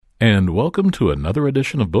And welcome to another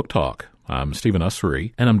edition of Book Talk. I'm Stephen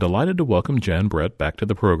Ussery, and I'm delighted to welcome Jan Brett back to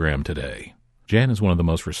the program today. Jan is one of the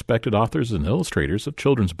most respected authors and illustrators of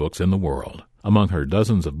children's books in the world. Among her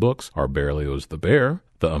dozens of books are Berlioz' The Bear,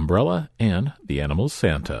 The Umbrella, and The Animal's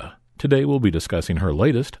Santa. Today we'll be discussing her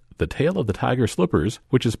latest, The Tale of the Tiger Slippers,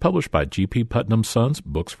 which is published by G.P. Putnam Sons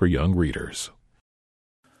Books for Young Readers.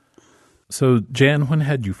 So, Jan, when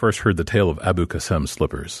had you first heard the tale of Abu Qasim's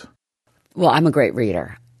slippers? Well, I'm a great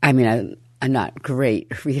reader. I mean, I'm not a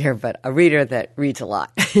great reader, but a reader that reads a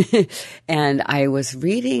lot. And I was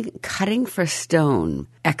reading Cutting for Stone,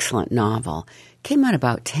 excellent novel. Came out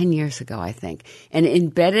about 10 years ago, I think. And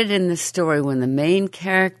embedded in the story when the main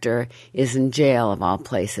character is in jail, of all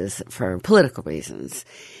places, for political reasons.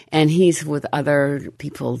 And he's with other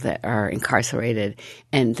people that are incarcerated.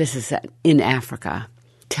 And this is in Africa,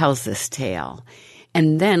 tells this tale.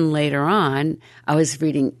 And then later on, I was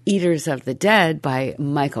reading Eaters of the Dead by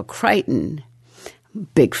Michael Crichton.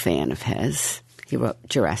 Big fan of his. He wrote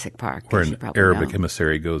Jurassic Park. Where an Arabic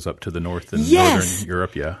emissary goes up to the north in Northern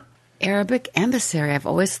Europe, yeah. Arabic emissary. I've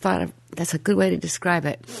always thought that's a good way to describe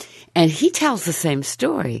it. And he tells the same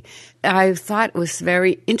story. I thought it was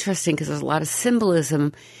very interesting because there's a lot of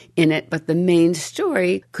symbolism in it, but the main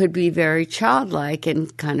story could be very childlike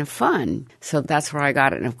and kind of fun. So that's where I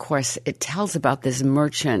got it. And of course, it tells about this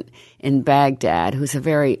merchant in Baghdad who's a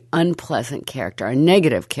very unpleasant character, a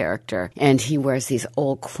negative character. And he wears these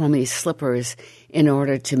old crummy slippers in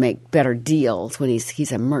order to make better deals when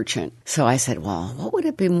he's a merchant. So I said, well, what would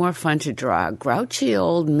it be more fun to draw, a grouchy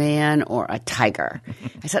old man or a tiger?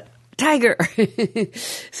 I said, tiger.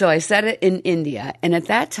 So I set it in India. And at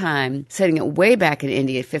that time, setting it way back in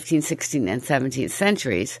India, 15th, 16th, and 17th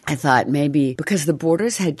centuries, I thought maybe because the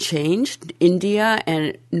borders had changed, India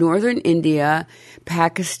and northern India,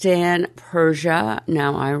 Pakistan, Persia,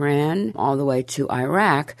 now Iran, all the way to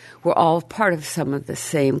Iraq, were all part of some of the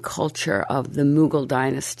same culture of the Mughal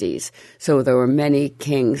dynasties. So there were many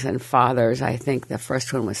kings and fathers. I think the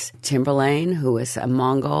first one was Timberlane, who was a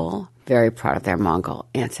Mongol. Very proud of their Mongol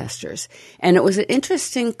ancestors. And it was an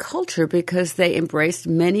interesting culture because they embraced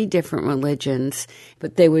many different religions,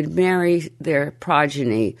 but they would marry their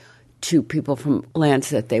progeny to people from lands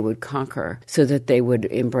that they would conquer so that they would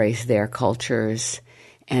embrace their cultures.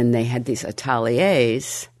 And they had these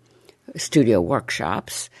ateliers, studio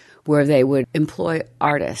workshops, where they would employ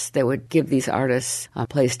artists. They would give these artists a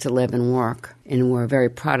place to live and work. And we're very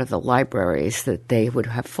proud of the libraries that they would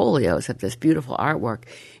have folios of this beautiful artwork.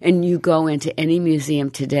 And you go into any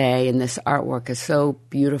museum today, and this artwork is so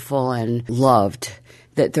beautiful and loved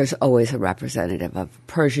that there's always a representative of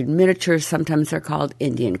Persian miniatures. Sometimes they're called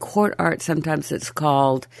Indian court art. Sometimes it's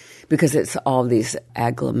called, because it's all these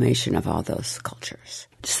agglomeration of all those cultures.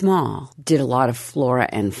 Small, did a lot of flora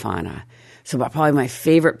and fauna. So probably my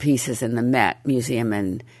favorite piece is in the Met Museum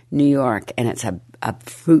in New York, and it's a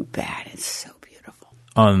fruit bat. It's so beautiful.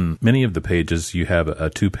 On many of the pages, you have a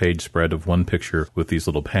two-page spread of one picture with these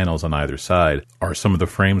little panels on either side. Are some of the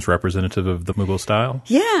frames representative of the Mughal style?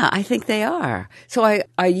 Yeah, I think they are. So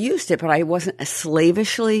I used it, but I wasn't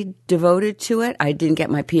slavishly devoted to it. I didn't get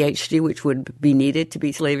my PhD, which would be needed to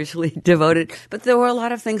be slavishly devoted. But there were a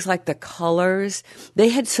lot of things like the colors. They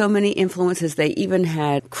had so many influences. They even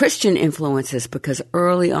had Christian influences because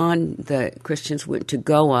early on the Christians went to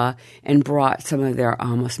Goa and brought some of their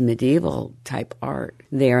almost medieval type art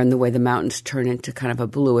there, and the way the mountains turn into kind of a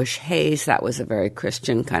bluish haze. That was a very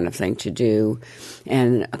Christian kind of thing to do.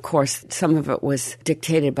 And of course, some of it was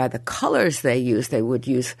dictated by the colors they used. They would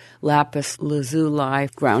use lapis lazuli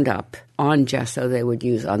ground up on gesso they would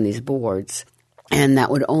use on these boards. And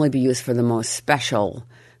that would only be used for the most special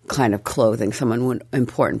kind of clothing,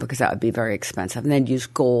 important, because that would be very expensive. And they'd use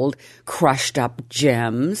gold, crushed up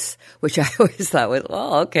gems, which I always thought was,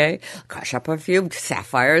 okay, crush up a few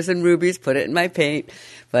sapphires and rubies, put it in my paint.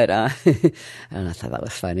 But I don't know, I thought that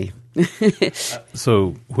was funny.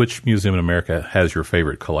 So which museum in America has your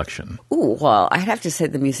favorite collection? Ooh, well, I'd have to say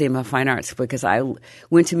the Museum of Fine Arts because I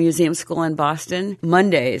went to museum school in Boston.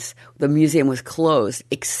 Mondays, the museum was closed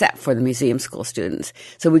except for the museum school students.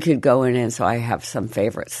 So we could go in, and so I have some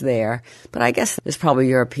favorites there. But I guess there's probably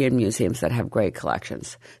European museums that have great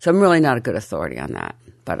collections. So I'm really not a good authority on that.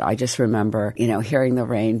 But I just remember, hearing the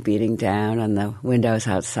rain beating down on the windows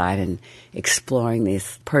outside and exploring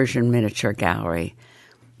this Persian miniature gallery.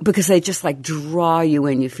 Because they just draw you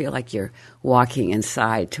in. You feel like you're walking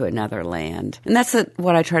inside to another land. And that's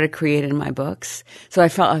what I try to create in my books. So I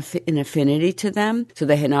felt an affinity to them. So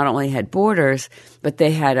they had not only had borders, but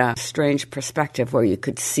they had a strange perspective where you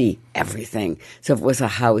could see everything. So if it was a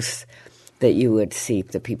house, that you would see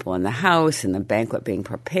the people in the house and the banquet being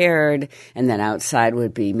prepared, and then outside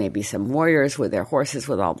would be maybe some warriors with their horses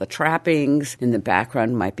with all the trappings. In the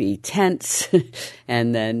background might be tents,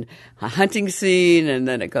 and then a hunting scene, and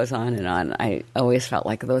then it goes on and on. I always felt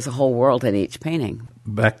like there was a whole world in each painting.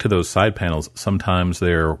 Back to those side panels, sometimes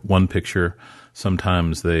they're one picture,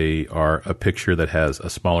 sometimes they are a picture that has a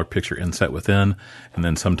smaller picture inset within, and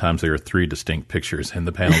then sometimes there are three distinct pictures in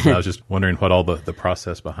the panels. I was just wondering what all the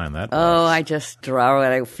process behind that was. Oh, I just draw what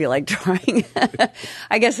I feel like drawing.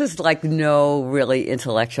 I guess there's like no really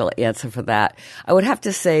intellectual answer for that. I would have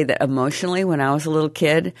to say that emotionally, when I was a little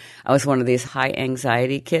kid, I was one of these high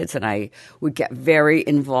anxiety kids, and I would get very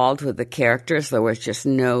involved with the characters. There was just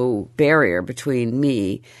no barrier between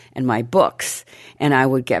me and my books, and I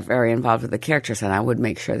would get very involved with the characters, and I would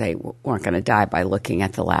make sure they weren't going to die by looking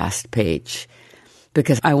at the last page,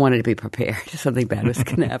 because I wanted to be prepared. Something bad was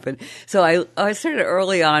going to happen. So I started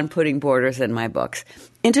early on putting borders in my books.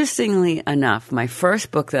 Interestingly enough, my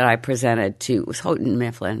first book that I presented to was Houghton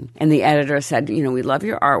Mifflin, and the editor said, we love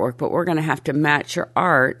your artwork, but we're going to have to match your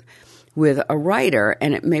art with a writer,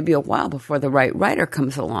 and it may be a while before the right writer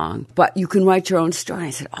comes along. But you can write your own story. I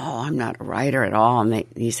said, I'm not a writer at all. And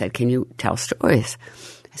he said, can you tell stories?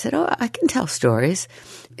 I said, I can tell stories.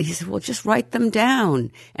 He said, well, just write them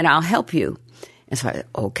down, and I'll help you. And so I said,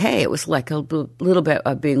 okay. It was like a little bit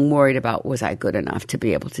of being worried about, was I good enough to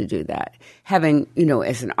be able to do that? Having,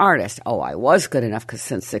 as an artist, I was good enough, because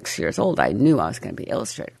since 6 years old, I knew I was going to be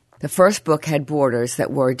illustrator. The first book had borders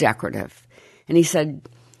that were decorative. And he said,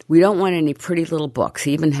 we don't want any pretty little books.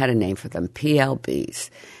 He even had a name for them, PLBs.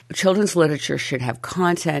 Children's literature should have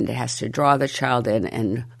content. It has to draw the child in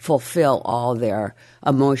and fulfill all their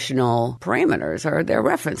emotional parameters or their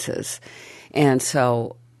references. And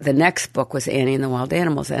so the next book was Annie and the Wild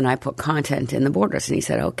Animals, and I put content in the borders. And he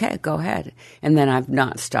said, okay, go ahead. And then I've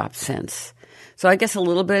not stopped since. So I guess a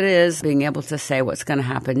little bit is being able to say what's going to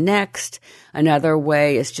happen next. Another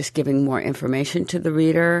way is just giving more information to the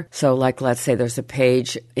reader. So let's say there's a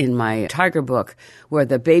page in my tiger book where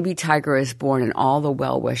the baby tiger is born and all the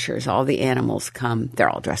well-wishers, all the animals come. They're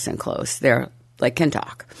all dressed in clothes. They're like can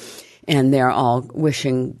talk. And they're all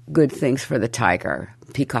wishing good things for the tiger.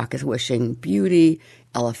 Peacock is wishing beauty.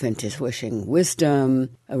 Elephant is wishing wisdom.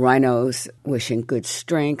 A rhino's wishing good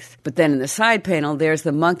strength. But then in the side panel, there's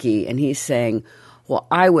the monkey, and he's saying, well,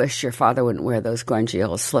 I wish your father wouldn't wear those grungy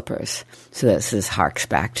old slippers. So this harks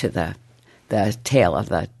back to the tale of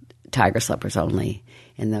the tiger slippers only.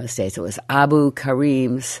 In those days, it was Abu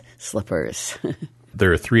Karim's slippers.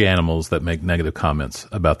 There are three animals that make negative comments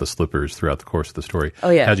about the slippers throughout the course of the story. Oh,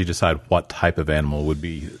 yeah. How did you decide what type of animal would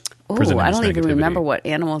be presenting I this don't even negativity? remember what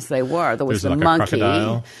animals they were. There was There's the like monkey, a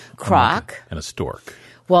crocodile, croc. And a stork.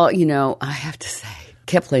 Well, I have to say,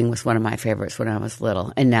 Kipling was one of my favorites when I was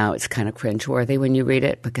little, and now it's kind of cringeworthy when you read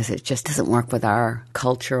it because it just doesn't work with our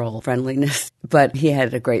cultural friendliness. But he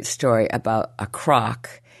had a great story about a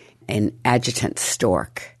croc, an adjutant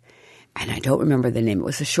stork, and I don't remember the name. It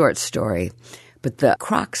was a short story. But the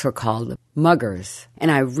crocs were called muggers, and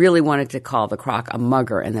I really wanted to call the croc a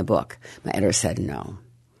mugger in the book. My editor said no,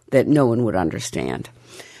 that no one would understand.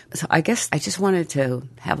 So I guess I just wanted to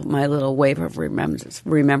have my little wave of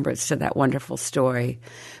remembrance to that wonderful story,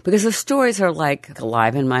 because the stories are like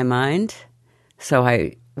alive in my mind. So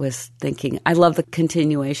I was thinking, I love the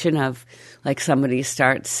continuation of like somebody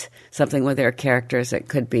starts something with their characters that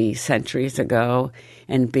could be centuries ago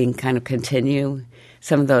and being kind of continue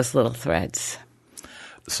some of those little threads.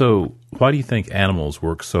 So why do you think animals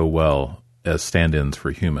work so well as stand-ins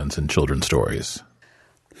for humans in children's stories?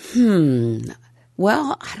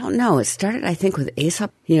 Well, I don't know. It started, I think, with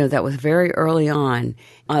Aesop. That was very early on.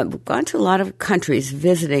 I've gone to a lot of countries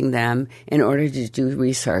visiting them in order to do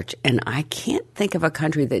research, and I can't think of a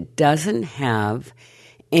country that doesn't have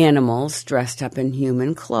animals dressed up in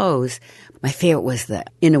human clothes. My favorite was the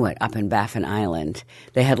Inuit up in Baffin Island.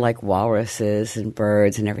 They had like walruses and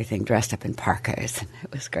birds and everything dressed up in parkas, and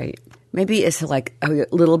it was great. Maybe it's like a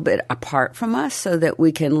little bit apart from us so that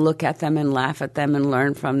we can look at them and laugh at them and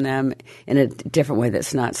learn from them in a different way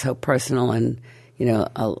that's not so personal and,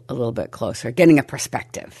 a little bit closer. Getting a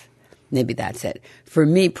perspective. Maybe that's it. For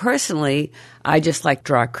me personally, I just like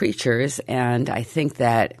draw creatures, and I think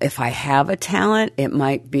that if I have a talent, it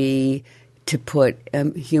might be to put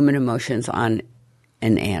human emotions on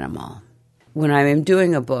an animal. When I'm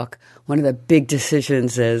doing a book, one of the big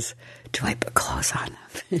decisions is, do I put clothes on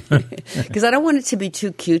them? Because I don't want it to be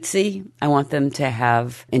too cutesy. I want them to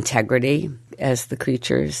have integrity as the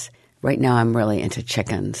creatures. Right now I'm really into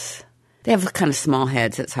chickens. They have kind of small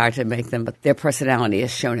heads. It's hard to make them, but their personality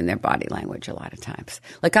is shown in their body language a lot of times.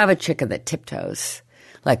 Like I have a chicken that tiptoes.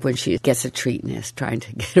 Like when she gets a treat and is trying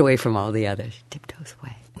to get away from all the others, she tiptoes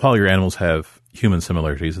away. While your animals have human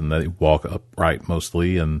similarities and they walk upright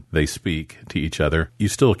mostly and they speak to each other, you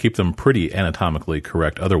still keep them pretty anatomically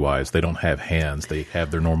correct. Otherwise, they don't have hands. They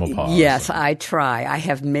have their normal paws. Yes, I try. I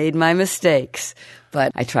have made my mistakes,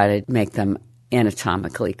 but I try to make them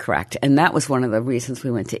anatomically correct. And that was one of the reasons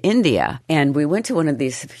we went to India. And we went to one of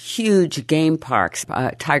these huge game parks,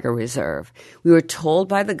 tiger reserve. We were told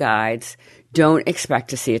by the guides, don't expect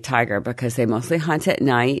to see a tiger because they mostly hunt at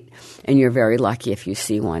night, and you're very lucky if you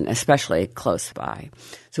see one, especially close by.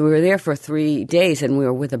 So we were there for 3 days, and we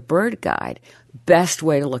were with a bird guide. Best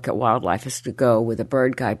way to look at wildlife is to go with a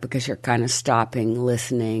bird guide because you're kind of stopping,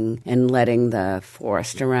 listening, and letting the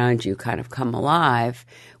forest around you kind of come alive.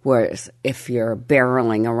 Whereas if you're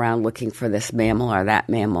barreling around looking for this mammal or that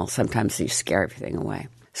mammal, sometimes you scare everything away.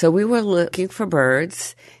 So we were looking for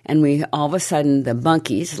birds, and we all of a sudden, the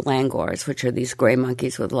monkeys, langurs, which are these gray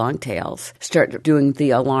monkeys with long tails, start doing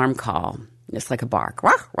the alarm call. It's like a bark.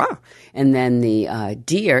 Rah, rah. And then the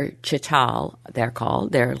deer, chital, they're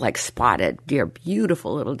called. They're like spotted deer,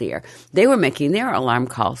 beautiful little deer. They were making their alarm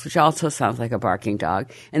calls, which also sounds like a barking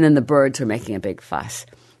dog. And then the birds were making a big fuss.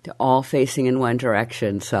 They're all facing in one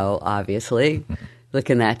direction, so obviously look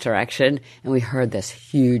in that direction. And we heard this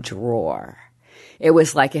huge roar. It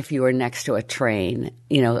was like if you were next to a train,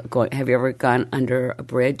 have you ever gone under a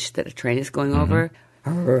bridge that a train is going over?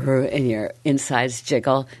 And your insides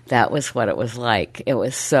jiggle? That was what it was like. It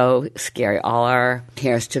was so scary. All our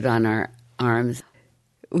hair stood on our arms.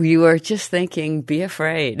 We were just thinking, be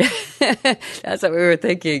afraid. That's what we were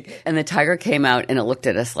thinking. And the tiger came out and it looked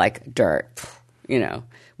at us like dirt,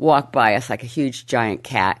 walked by us like a huge giant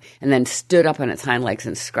cat, and then stood up on its hind legs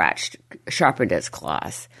and sharpened its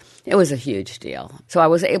claws. It was a huge deal. So I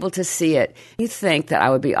was able to see it. You'd think that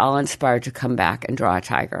I would be all inspired to come back and draw a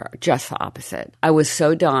tiger. Just the opposite. I was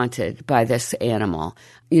so daunted by this animal.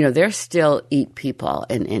 There still eat people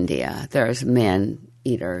in India. There's man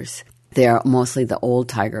eaters. They're mostly the old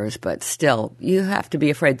tigers, but still, you have to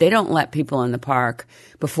be afraid. They don't let people in the park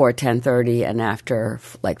before 10:30 and after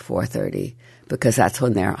like 4:30 because that's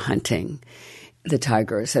when they're hunting the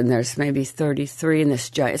tigers. And there's maybe 33 in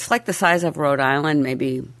this giant. It's like the size of Rhode Island,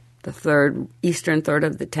 maybe the eastern third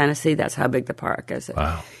of the Tennessee. That's how big the park is.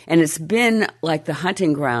 Wow. And it's been like the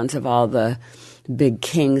hunting grounds of all the big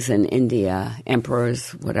kings in India,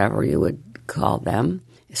 emperors, whatever you would call them.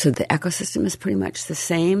 So the ecosystem is pretty much the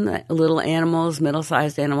same. Little animals,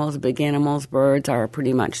 middle-sized animals, big animals, birds are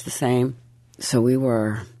pretty much the same. So we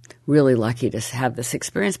were really lucky to have this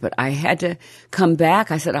experience, but I had to come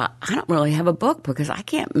back. I said, I don't really have a book because I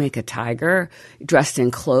can't make a tiger dressed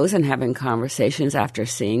in clothes and having conversations after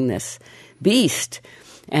seeing this beast.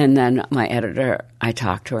 And then my editor, I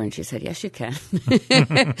talked to her and she said, yes, you can.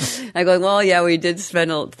 I go, well, yeah, we did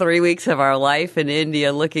spend 3 weeks of our life in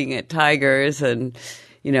India looking at tigers, and,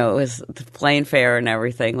 it was the plane fare and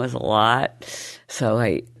everything was a lot. So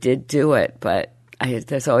I did do it, but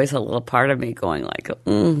there's always a little part of me going like,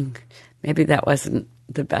 maybe that wasn't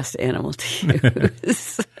the best animal to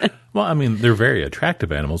use. Well, I mean, they're very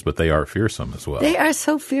attractive animals, but they are fearsome as well. They are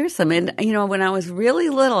so fearsome. And, when I was really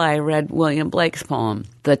little, I read William Blake's poem,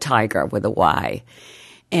 The Tiger with a Y.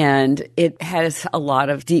 And it has a lot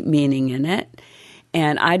of deep meaning in it.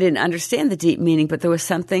 And I didn't understand the deep meaning, but there was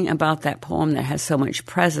something about that poem that has so much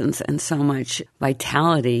presence and so much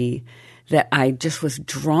vitality that I just was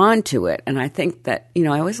drawn to it. And I think that, I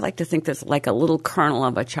always like to think that's like a little kernel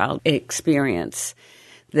of a child experience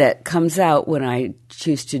that comes out when I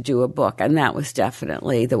choose to do a book. And that was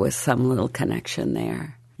definitely, there was some little connection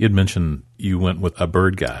there. You'd mentioned you went with a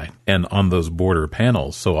bird guy, and on those border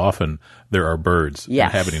panels, so often there are birds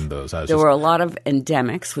inhabiting those. There were a lot of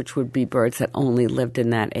endemics, which would be birds that only lived in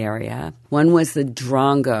that area. One was the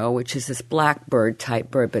drongo, which is this blackbird type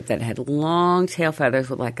bird, but that had long tail feathers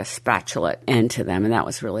with like a spatula end to them, and that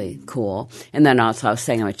was really cool. And then also I was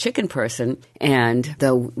saying I'm a chicken person, and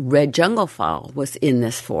the red jungle fowl was in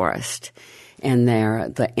this forest, and they're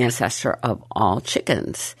the ancestor of all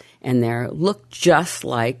chickens. And they look just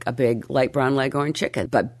like a big light brown leghorn chicken,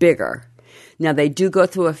 but bigger. Now, they do go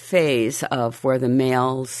through a phase of where the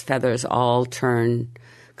male's feathers all turn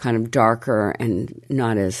kind of darker and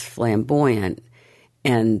not as flamboyant,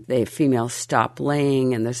 and the females stop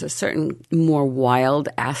laying, and there's a certain more wild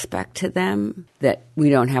aspect to them that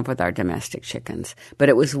we don't have with our domestic chickens. But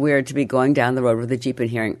it was weird to be going down the road with a Jeep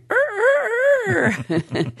and hearing,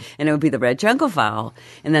 and it would be the red jungle fowl.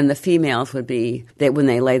 And then the females would be, when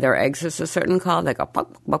they lay their eggs, there's a certain call. They go,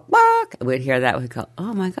 buck, buck, buck. We'd hear that. We'd go,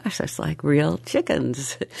 oh my gosh, that's like real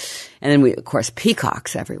chickens. And then of course,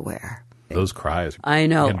 peacocks everywhere. Those cries I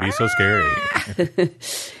know. can be so scary.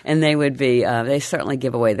 And they would be, they certainly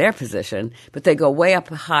give away their position, but they go way up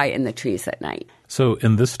high in the trees at night. So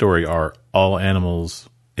in this story, are all animals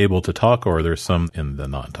able to talk, or are there some in the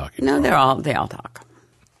non-talking? No, they all talk.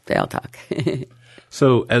 They all talk.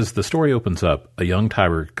 So as the story opens up, a young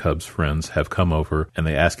tiger cub's friends have come over and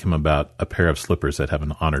they ask him about a pair of slippers that have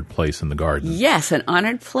an honored place in the garden. Yes, an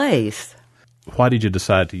honored place. Why did you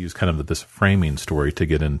decide to use kind of this framing story to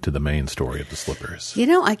get into the main story of the slippers? You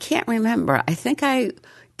know, I can't remember. I think I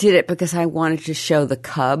did it because I wanted to show the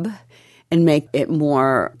cub and make it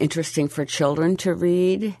more interesting for children to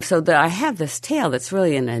read. So that I have this tale that's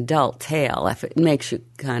really an adult tale. If it makes you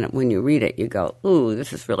kind of, when you read it, you go, ooh,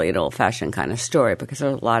 this is really an old-fashioned kind of story, because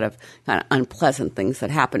there's a lot of kind of unpleasant things that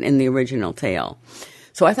happen in the original tale.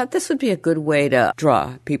 So I thought this would be a good way to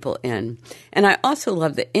draw people in. And I also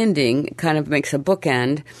love the ending. It kind of makes a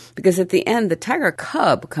bookend, because at the end, the tiger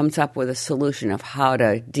cub comes up with a solution of how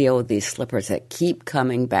to deal with these slippers that keep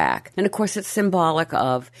coming back. And of course, it's symbolic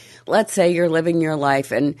of, let's say you're living your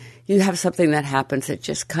life and you have something that happens that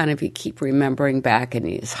just kind of you keep remembering back and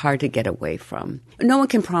it's hard to get away from. No one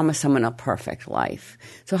can promise someone a perfect life.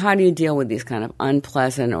 So how do you deal with these kind of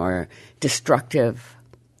unpleasant or destructive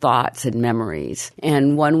thoughts and memories?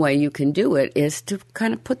 And one way you can do it is to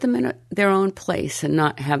kind of put them in their own place and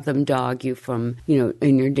not have them dog you from,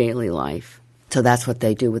 in your daily life. So that's what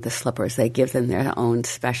they do with the slippers. They give them their own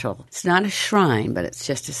special, it's not a shrine, but it's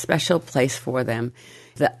just a special place for them.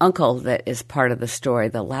 The uncle that is part of the story,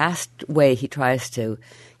 the last way he tries to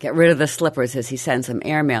get rid of the slippers is he sends some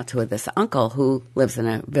airmail to this uncle who lives in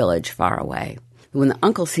a village far away. When the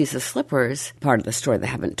uncle sees the slippers, part of the story they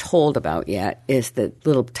haven't told about yet is that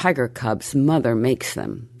little tiger cub's mother makes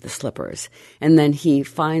them, the slippers. And then he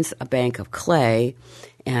finds a bank of clay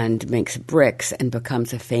and makes bricks and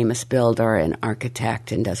becomes a famous builder and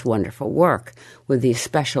architect and does wonderful work with these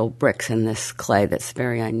special bricks and this clay that's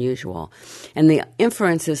very unusual. And the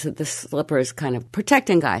inference is that the slippers kind of protect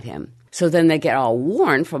and guide him. So then they get all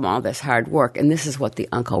worn from all this hard work, and this is what the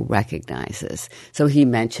uncle recognizes. So he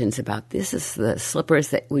mentions about, this is the slippers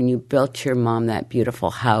that when you built your mom that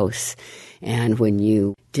beautiful house and when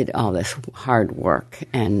you did all this hard work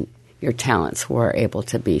and your talents were able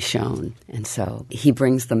to be shown. And so he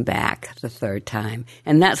brings them back the third time.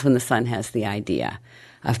 And that's when the son has the idea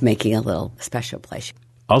of making a little special place.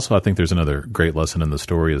 Also, I think there's another great lesson in the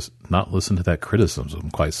story is not listen to that criticism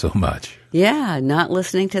quite so much. Yeah, not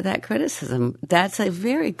listening to that criticism. That's a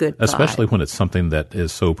very good thought. Especially when it's something that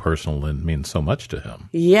is so personal and means so much to him.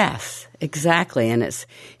 Yes, exactly. And it's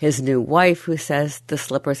his new wife who says the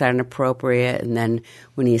slippers are inappropriate. And then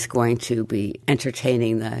when he's going to be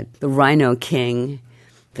entertaining the Rhino King,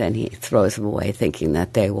 then he throws them away thinking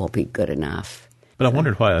that they will be good enough. But I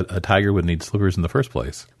wondered why a tiger would need slippers in the first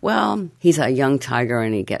place. Well, he's a young tiger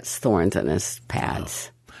and he gets thorns in his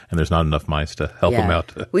pads. Oh. And there's not enough mice to help him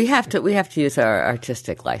out. We have to use our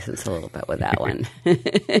artistic license a little bit with that one.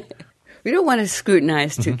 We don't want to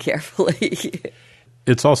scrutinize too carefully.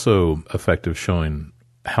 It's also effective showing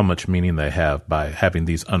how much meaning they have by having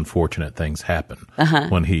these unfortunate things happen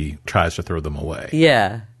when he tries to throw them away.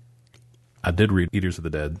 Yeah. I did read Eaters of the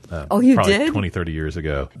Dead you probably did? 20, 30 years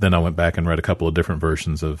ago. Then I went back and read a couple of different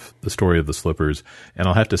versions of the story of the slippers. And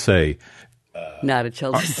I'll have to say, not a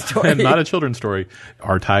children's story. Not a children's story.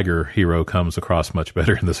 Our tiger hero comes across much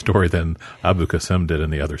better in the story than Abu Qasim did in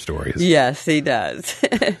the other stories. Yes, he does.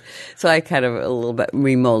 So I kind of a little bit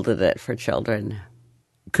remolded it for children.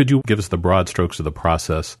 Could you give us the broad strokes of the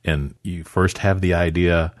process? And you first have the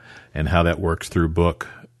idea and how that works through book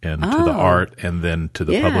and to the art and then to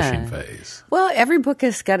the publishing phase. Well, every book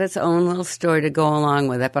has got its own little story to go along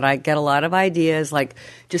with it, but I get a lot of ideas, like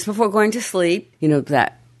just before going to sleep,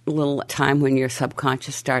 that little time when your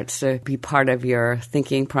subconscious starts to be part of your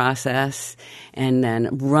thinking process. And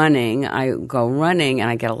then running, I go running and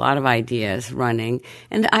I get a lot of ideas running.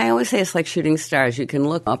 And I always say it's like shooting stars. You can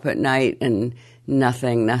look up at night and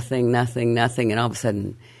nothing, and all of a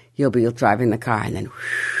sudden you'll be driving the car and then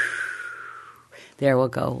whoosh, there we'll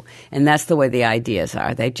go. And that's the way the ideas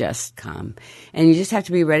are. They just come. And you just have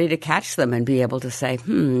to be ready to catch them and be able to say,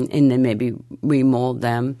 and then maybe remold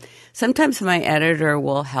them. Sometimes my editor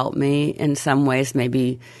will help me in some ways,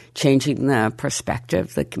 maybe changing the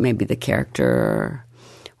perspective, maybe the character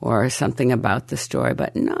or something about the story.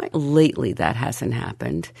 But not lately that hasn't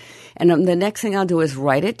happened. And the next thing I'll do is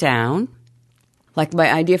write it down. Like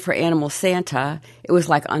my idea for Animal Santa, it was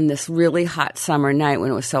like on this really hot summer night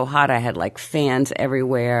when it was so hot, I had like fans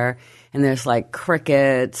everywhere and there's like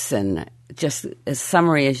crickets and just as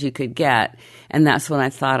summery as you could get. And that's when I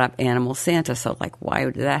thought up Animal Santa. So like, why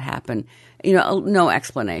did that happen? No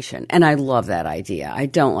explanation. And I love that idea. I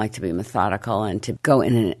don't like to be methodical and to go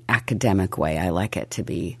in an academic way. I like it to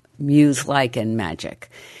be muse-like and magic.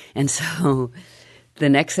 And so the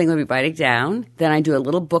next thing would be writing down. Then I do a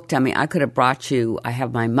little book dummy. I could have brought you, I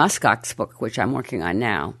have my Muskox book, which I'm working on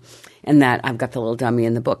now. And that I've got the little dummy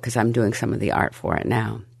in the book because I'm doing some of the art for it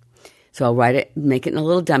now. So I'll write it, make it in a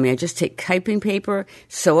little dummy. I just take typing paper,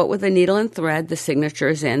 sew it with a needle and thread, the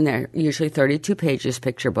signatures in. They're usually 32 pages,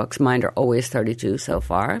 picture books. Mine are always 32 so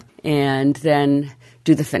far. And then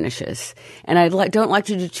do the finishes. And I don't like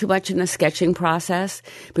to do too much in the sketching process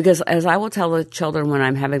because, as I will tell the children when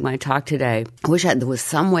I'm having my talk today, I wish there was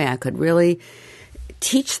some way I could really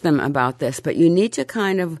teach them about this, but you need to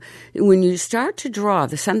kind of, when you start to draw,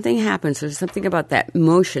 something happens. There's something about that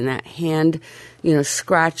motion, that hand,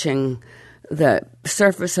 scratching the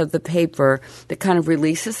surface of the paper that kind of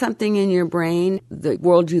releases something in your brain. The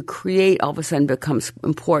world you create all of a sudden becomes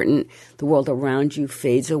important. The world around you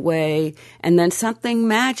fades away. And then something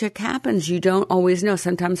magic happens. You don't always know.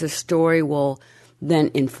 Sometimes a story will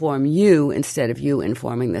then inform you instead of you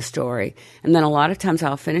informing the story. And then a lot of times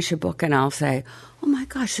I'll finish a book and I'll say, oh my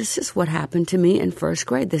gosh, this is what happened to me in first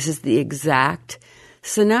grade. This is the exact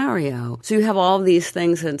scenario. So you have all these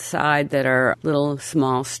things inside that are little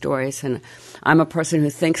small stories. And I'm a person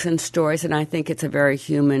who thinks in stories, and I think it's a very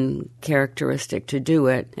human characteristic to do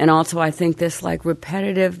it. And also I think this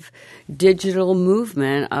repetitive digital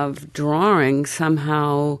movement of drawing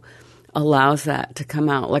somehow allows that to come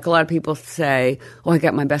out. Like a lot of people say, I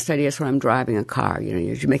get my best ideas when I'm driving a car.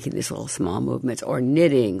 You're making these little small movements, or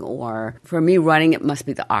knitting, or for me, running, it must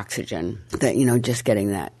be the oxygen that, just getting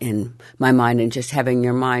that in my mind and just having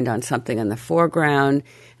your mind on something in the foreground.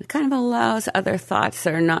 It kind of allows other thoughts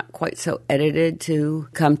that are not quite so edited to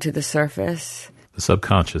come to the surface. The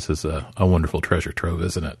subconscious is a wonderful treasure trove,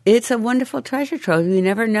 isn't it? It's a wonderful treasure trove. You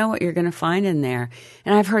never know what you're going to find in there.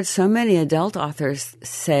 And I've heard so many adult authors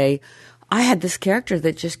say, I had this character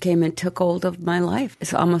that just came and took hold of my life.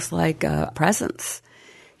 It's almost like a presence,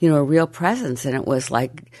 a real presence. And it was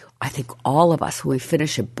like, I think all of us, when we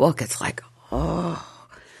finish a book, it's like, oh.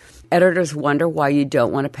 Editors wonder why you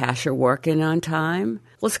don't want to pass your work in on time.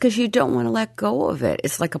 Well, it's because you don't want to let go of it.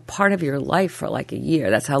 It's like a part of your life for like a year.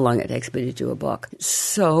 That's how long it takes me to do a book.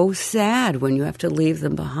 So sad when you have to leave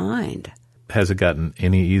them behind. Has it gotten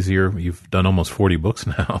any easier? You've done almost 40 books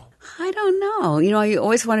now. I don't know. You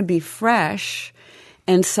always want to be fresh.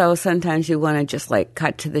 And so sometimes you want to just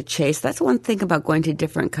cut to the chase. That's one thing about going to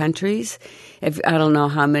different countries. I don't know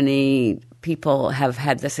how many people have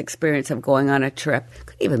had this experience of going on a trip,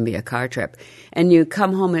 could even be a car trip, and you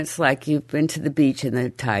come home and it's like you've been to the beach and the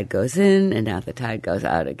tide goes in and now the tide goes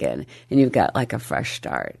out again, and you've got a fresh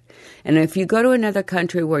start. And if you go to another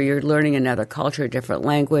country where you're learning another culture, different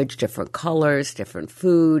language, different colors, different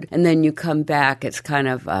food, and then you come back, it's kind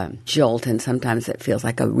of a jolt, and sometimes it feels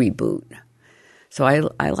like a reboot. So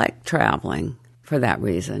I like traveling for that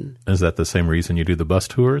reason. Is that the same reason you do the bus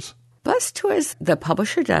tours? Bus tours, the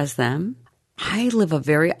publisher does them. I live a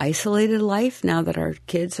very isolated life now that our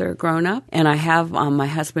kids are grown up. And I have my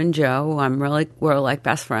husband, Joe. We're like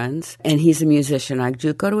best friends. And he's a musician. I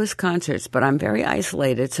do go to his concerts, but I'm very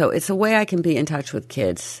isolated. So it's a way I can be in touch with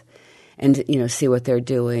kids and, see what they're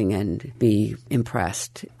doing and be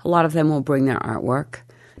impressed. A lot of them will bring their artwork.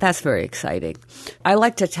 That's very exciting. I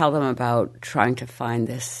like to tell them about trying to find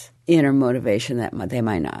this inner motivation that they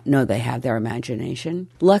might not know they have, their imagination.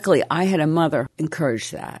 Luckily, I had a mother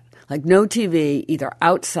encourage that. No TV, either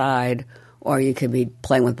outside or you could be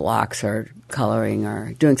playing with blocks or coloring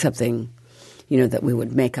or doing something, that we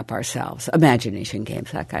would make up ourselves. Imagination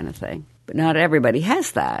games, that kind of thing. But not everybody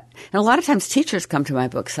has that. And a lot of times teachers come to my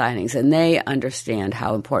book signings and they understand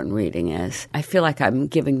how important reading is. I feel like I'm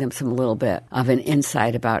giving them some little bit of an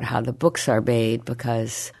insight about how the books are made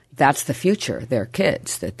because that's the future, their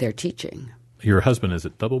kids that they're teaching. Your husband, is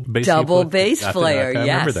it double bass player, I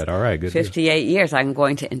yes. remember that. All right, good. 58 years. I'm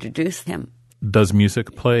going to introduce him. Does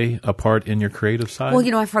music play a part in your creative side?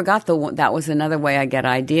 Well, I forgot that was another way I get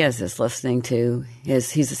ideas is listening to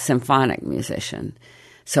he's a symphonic musician.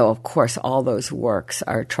 So, of course, all those works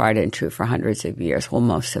are tried and true for hundreds of years. Well,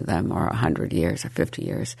 most of them are 100 years or 50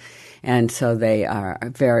 years. And so they are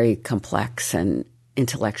very complex and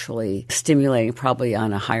intellectually stimulating, probably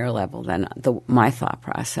on a higher level than my thought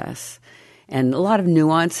process. And a lot of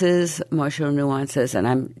nuances, emotional nuances, and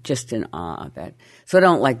I'm just in awe of it. So I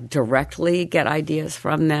don't directly get ideas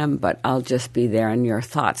from them, but I'll just be there, and your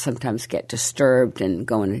thoughts sometimes get disturbed and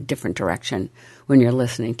go in a different direction when you're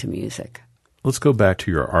listening to music. Let's go back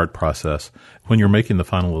to your art process. When you're making the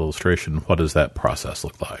final illustration, what does that process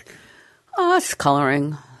look like? Oh, it's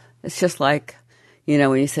coloring. It's just like,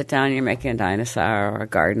 when you sit down and you're making a dinosaur or a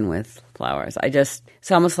garden with flowers.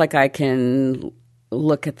 It's almost like I can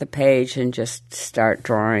look at the page and just start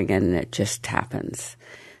drawing, and it just happens.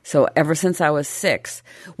 So ever since I was 6,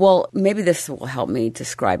 well, maybe this will help me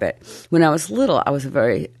describe it. When I was little, I was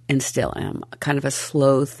and still am, kind of a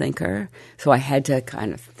slow thinker. So I had to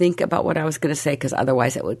kind of think about what I was going to say, because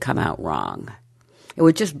otherwise it would come out wrong. It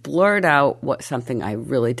would just blurt out something I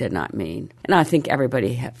really did not mean. And I think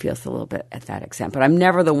everybody feels a little bit at that extent. But I'm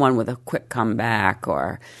never the one with a quick comeback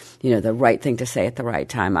or, the right thing to say at the right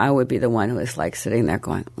time. I would be the one who is like sitting there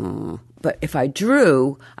going, But if I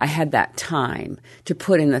drew, I had that time to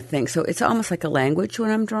put in the thing. So it's almost like a language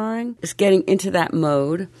when I'm drawing. It's getting into that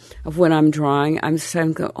mode of when I'm drawing. I'm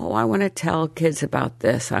going, I want to tell kids about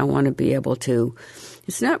this. I want to be able to.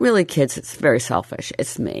 It's not really kids. It's very selfish.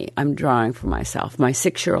 It's me. I'm drawing for myself. My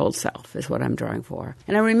 6-year-old self is what I'm drawing for.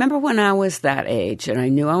 And I remember when I was that age and I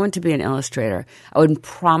knew I wanted to be an illustrator, I would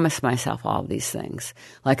promise myself all these things.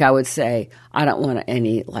 Like I would say, I don't want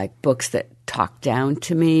any books that talk down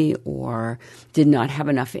to me or did not have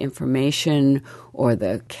enough information or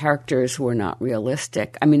the characters were not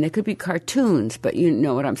realistic. I mean, they could be cartoons, but you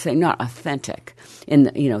know what I'm saying, not authentic in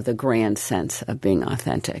the grand sense of being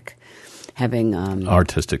authentic. Having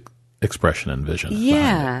artistic expression and vision.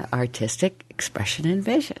 Yeah, artistic expression and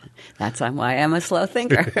vision. That's why I'm a slow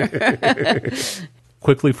thinker.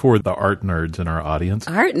 Quickly for the art nerds in our audience.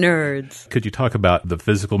 Art nerds. Could you talk about the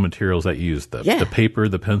physical materials that you use? The paper,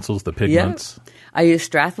 the pencils, the pigments? Yeah. I use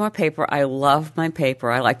Strathmore paper. I love my paper.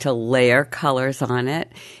 I like to layer colors on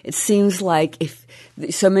it. It seems like if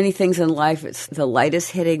so many things in life, it's the light is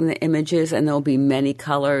hitting the images and there'll be many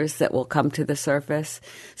colors that will come to the surface.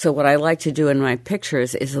 So what I like to do in my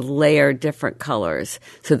pictures is layer different colors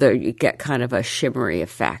so that you get kind of a shimmery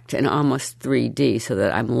effect and almost 3D so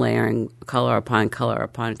that I'm layering color upon color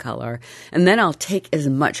upon color. And then I'll take as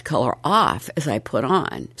much color off as I put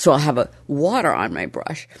on. So I'll have a water on my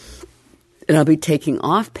brush. And I'll be taking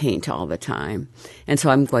off paint all the time. And so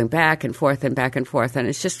I'm going back and forth, and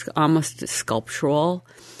it's just almost sculptural.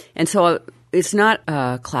 And so it's not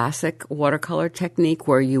a classic watercolor technique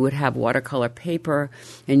where you would have watercolor paper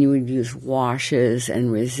and you would use washes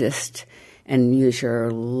and resist and use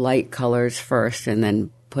your light colors first and then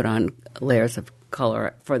put on layers of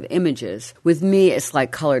color for the images. With me, it's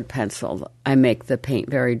like colored pencil. I make the paint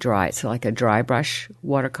very dry. So like a dry brush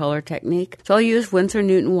watercolor technique. So I'll use Winsor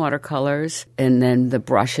Newton watercolors, and then the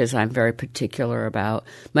brushes I'm very particular about.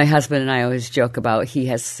 My husband and I always joke about he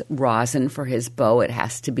has rosin for his bow. It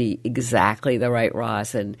has to be exactly the right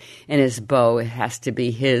rosin. And his bow, it has to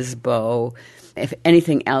be his bow. If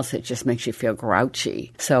anything else, it just makes you feel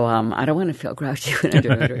grouchy. So I don't want to feel grouchy when I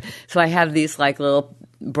do it. So I have these little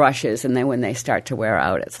brushes, and then when they start to wear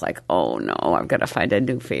out, it's like, oh no, I've got to find a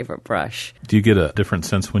new favorite brush. Do you get a different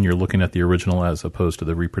sense when you're looking at the original as opposed to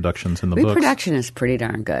the reproductions in the books? Reproduction is pretty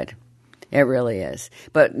darn good. It really is.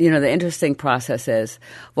 But, the interesting process is,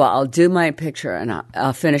 I'll do my picture and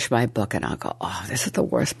I'll finish my book and I'll go, oh, this is the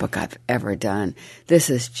worst book I've ever done.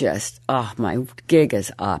 This is just, my gig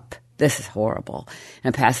is up. This is horrible.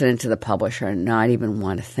 And pass it into the publisher and not even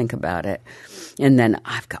want to think about it. And then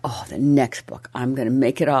I've got, the next book. I'm going to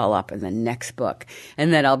make it all up in the next book.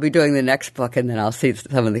 And then I'll be doing the next book, and then I'll see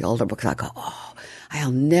some of the older books. I'll go,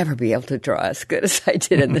 I'll never be able to draw as good as I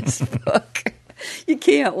did in this book. You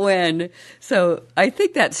can't win. So I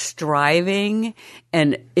think that's striving,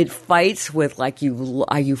 and it fights with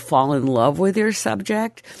you fall in love with your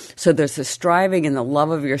subject. So there's the striving and the love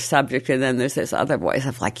of your subject, and then there's this other voice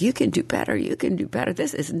of you can do better, you can do better.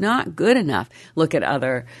 This is not good enough.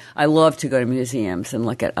 I love to go to museums and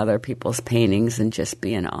look at other people's paintings and just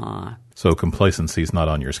be in awe. So complacency is not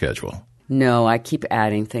on your schedule. No, I keep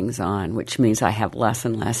adding things on, which means I have less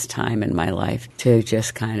and less time in my life to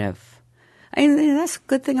just kind of. That's a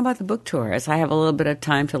good thing about the book tour is I have a little bit of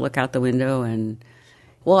time to look out the window and,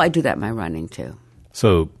 I do that in my running too.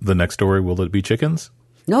 So the next story, will it be chickens?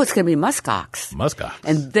 No, it's going to be muskox. Muskox.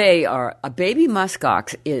 And a baby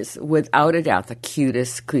muskox is without a doubt the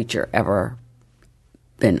cutest creature ever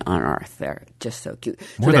been on Earth. They're just so cute.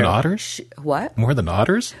 More than otters? What? More than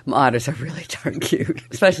otters? Otters are really darn cute,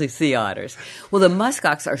 especially sea otters. Well, the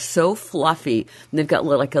muskox are so fluffy. They've got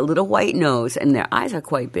a little white nose, and their eyes are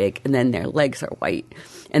quite big, and then their legs are white.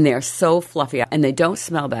 And they are so fluffy, and they don't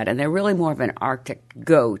smell bad. And they're really more of an Arctic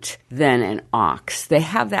goat than an ox. They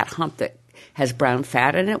have that hump that has brown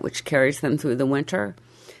fat in it, which carries them through the winter.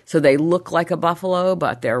 So they look like a buffalo,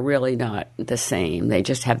 but they're really not the same. They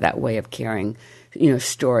just have that way of carrying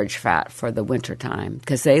storage fat for the wintertime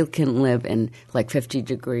because they can live in like 50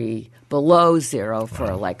 degree below zero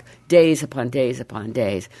for like days upon days upon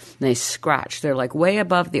days. And they scratch. They're like way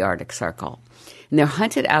above the Arctic Circle. And they're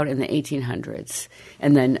hunted out in the 1800s.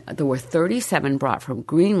 And then there were 37 brought from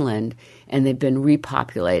Greenland, and they've been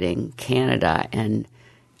repopulating Canada and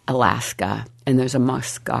Alaska. And there's a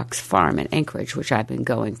muskox farm in Anchorage, which I've been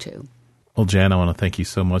going to. Well, Jan, I want to thank you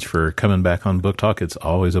so much for coming back on Book Talk. It's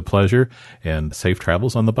always a pleasure, and safe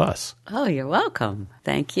travels on the bus. Oh, you're welcome.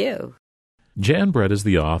 Thank you. Jan Brett is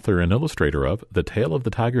the author and illustrator of The Tale of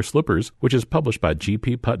the Tiger Slippers, which is published by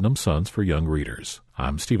G.P. Putnam Sons for young readers.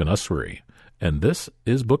 I'm Stephen Ussery, and this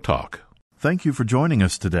is Book Talk. Thank you for joining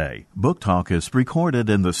us today. Book Talk is recorded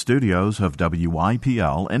in the studios of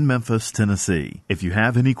WYPL in Memphis, Tennessee. If you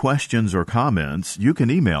have any questions or comments, you can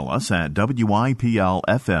email us at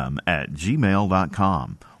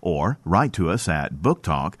wyplfm@gmail.com or write to us at Book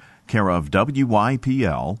Talk, care of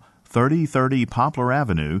WYPL, 3030 Poplar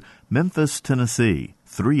Avenue, Memphis, Tennessee,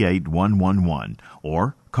 38111,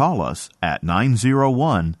 or call us at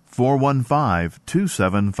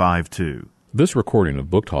 901-415-2752. This recording of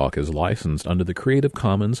Book Talk is licensed under the Creative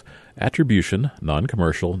Commons Attribution,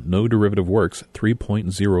 Non-Commercial, No Derivative Works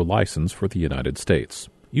 3.0 license for the United States.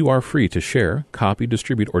 You are free to share, copy,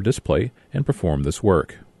 distribute, or display and perform this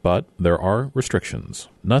work. But there are restrictions.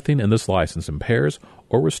 Nothing in this license impairs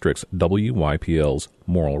or restricts WYPL's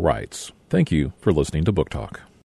moral rights. Thank you for listening to Book Talk.